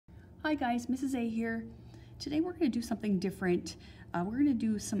Hi guys, Mrs. A here. Today we're going to do something different. We're going to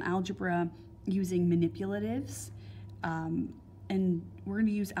do some algebra using manipulatives, and we're going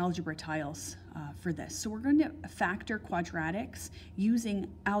to use algebra tiles for this. So we're going to factor quadratics using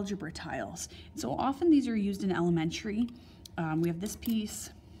algebra tiles. So often these are used in elementary. We have this piece,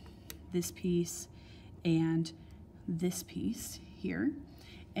 and this piece here.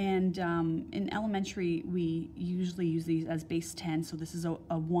 And in elementary, we usually use these as base 10. So this is a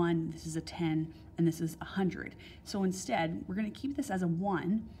 1, this is a 10, and this is 100. So instead, we're going to keep this as a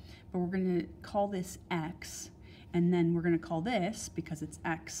 1, but we're going to call this x. And then we're going to call this, because it's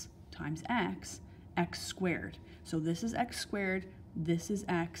x times x, x squared. So this is x squared, this is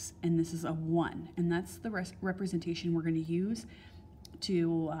x, and this is a 1. And that's the representation we're going to use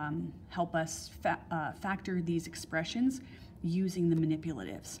to help us factor these expressions using the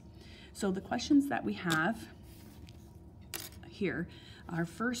manipulatives. So the questions that we have here, our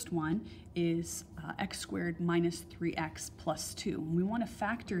first one is x squared minus 3x plus 2. We want to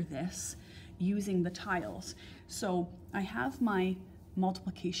factor this using the tiles. So I have my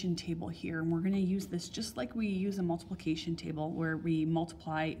multiplication table here, and we're going to use this just like we use a multiplication table where we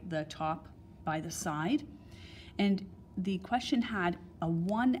multiply the top by the side. And the question had a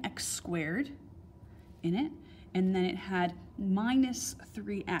 1x squared in it, and then it had minus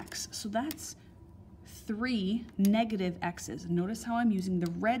 3x. So that's 3 negative x's. Notice how I'm using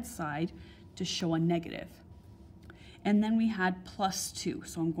the red side to show a negative. And then we had plus 2.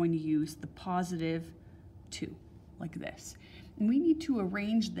 So I'm going to use the positive 2, like this. And we need to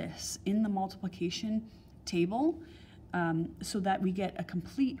arrange this in the multiplication table so that we get a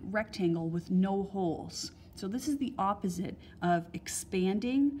complete rectangle with no holes. So this is the opposite of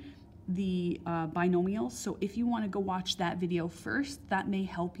expanding the binomials. So if you want to go watch that video first, that may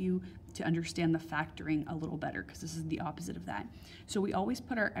help you to understand the factoring a little better, because this is the opposite of that. So we always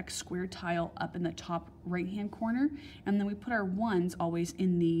put our x squared tile up in the top right hand corner, and then we put our 1s always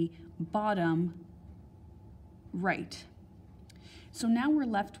in the bottom right. So now we're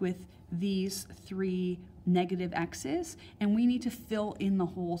left with these 3 negative x's, and we need to fill in the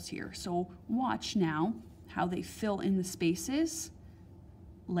holes here. So watch now how they fill in the spaces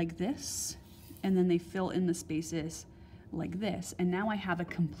like this, and then they fill in the spaces like this, and now I have a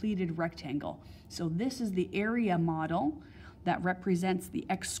completed rectangle. So this is the area model that represents the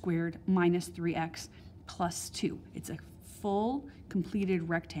x squared minus 3x plus 2. It's a full completed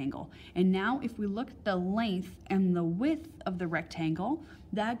rectangle. And now if we look at the length and the width of the rectangle,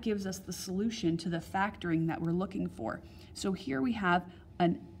 that gives us the solution to the factoring that we're looking for. So here we have a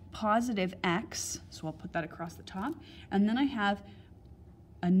positive x, so I'll put that across the top, and then I have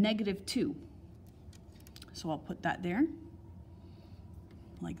a negative 2. So I'll put that there,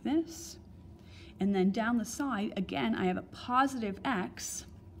 like this. And then down the side, again, I have a positive x,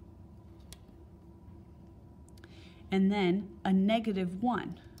 and then a negative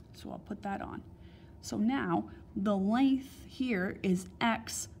 1. So I'll put that on. So now the length here is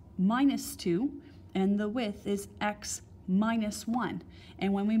x minus 2, and the width is x minus 1.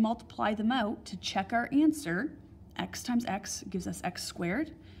 And when we multiply them out to check our answer, x times x gives us x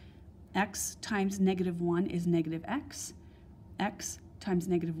squared. X times negative 1 is negative x. X times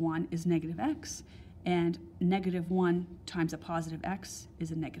negative 1 is negative x. And negative 1 times a positive x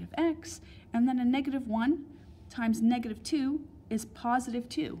is a negative x. And then a negative 1 times negative 2 is positive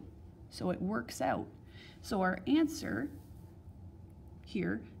 2. So it works out. So our answer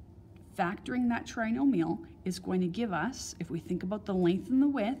here, factoring that trinomial, is going to give us, if we think about the length and the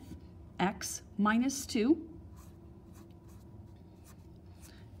width, x minus 2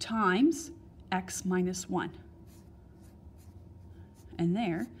 times x minus 1. And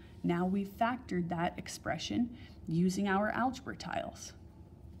there, now we've factored that expression using our algebra tiles.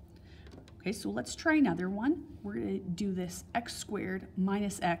 Okay, so let's try another one. We're going to do this x squared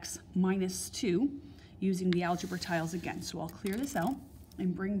minus x minus 2 using the algebra tiles again. So I'll clear this out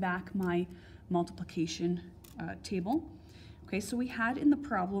and bring back my multiplication table. Okay, so we had in the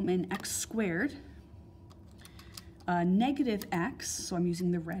problem an x squared, negative x, so I'm using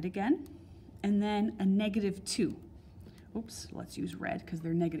the red again, and then a negative 2. Oops, let's use red because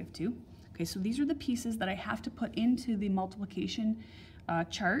they're negative 2. Okay, so these are the pieces that I have to put into the multiplication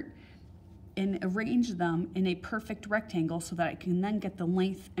chart and arrange them in a perfect rectangle so that I can then get the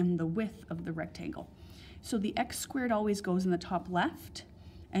length and the width of the rectangle. So the x squared always goes in the top left,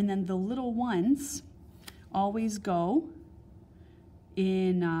 and then the little ones always go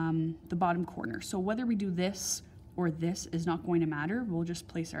in the bottom corner. So whether we do this or this is not going to matter. We'll just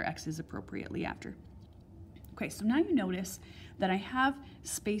place our x's appropriately after. Okay, so now you notice that I have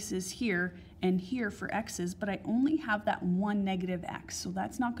spaces here and here for x's, but I only have that one negative x, so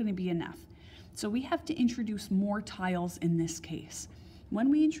that's not going to be enough. So we have to introduce more tiles in this case.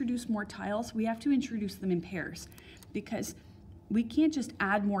 When we introduce more tiles, we have to introduce them in pairs, because we can't just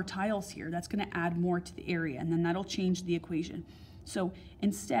add more tiles here. That's going to add more to the area, and then that'll change the equation. So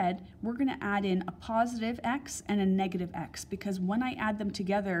instead, we're going to add in a positive x and a negative x, because when I add them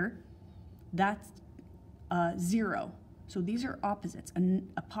together, that's 0. So these are opposites.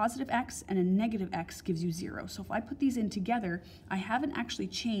 A positive x and a negative x gives you 0. So if I put these in together, I haven't actually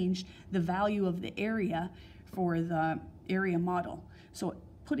changed the value of the area for the area model. So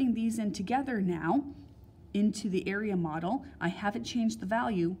putting these in together now into the area model, I haven't changed the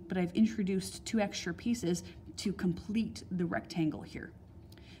value, but I've introduced 2 extra pieces to complete the rectangle here.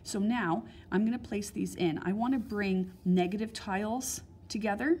 So now I'm going to place these in. I want to bring negative tiles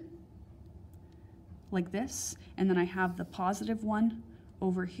together like this, and then I have the positive one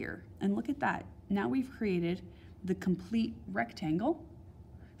over here. And look at that. Now we've created the complete rectangle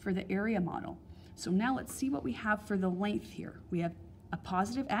for the area model. So now let's see what we have for the length here. We have a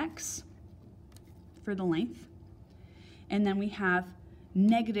positive x for the length, and then we have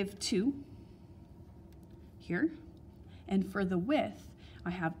 -2 here. And for the width,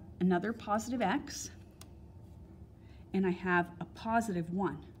 I have another positive x, and I have a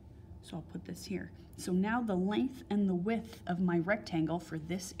 +1. So I'll put this here. So now the length and the width of my rectangle for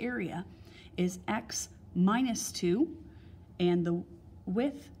this area is x -2, and the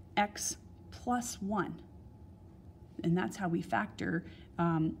width x +1. And that's how we factor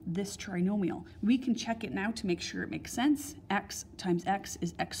this trinomial. We can check it now to make sure it makes sense. X times x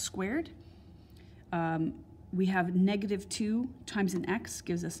is x squared. We have -2 times an x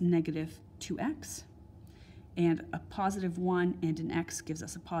gives us -2x. And a +1 and an x gives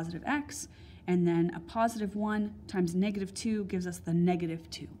us a +x. And then a +1 times -2 gives us the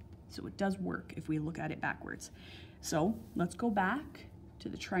 -2. So it does work if we look at it backwards. So let's go back to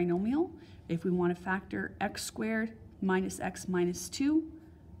the trinomial. If we want to factor x squared minus x minus 2,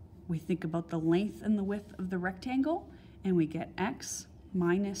 we think about the length and the width of the rectangle, and we get x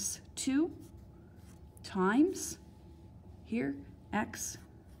minus 2 times, here, x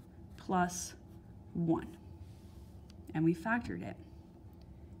plus 1. And we factored it.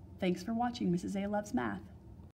 Thanks for watching Mrs. A Loves Math.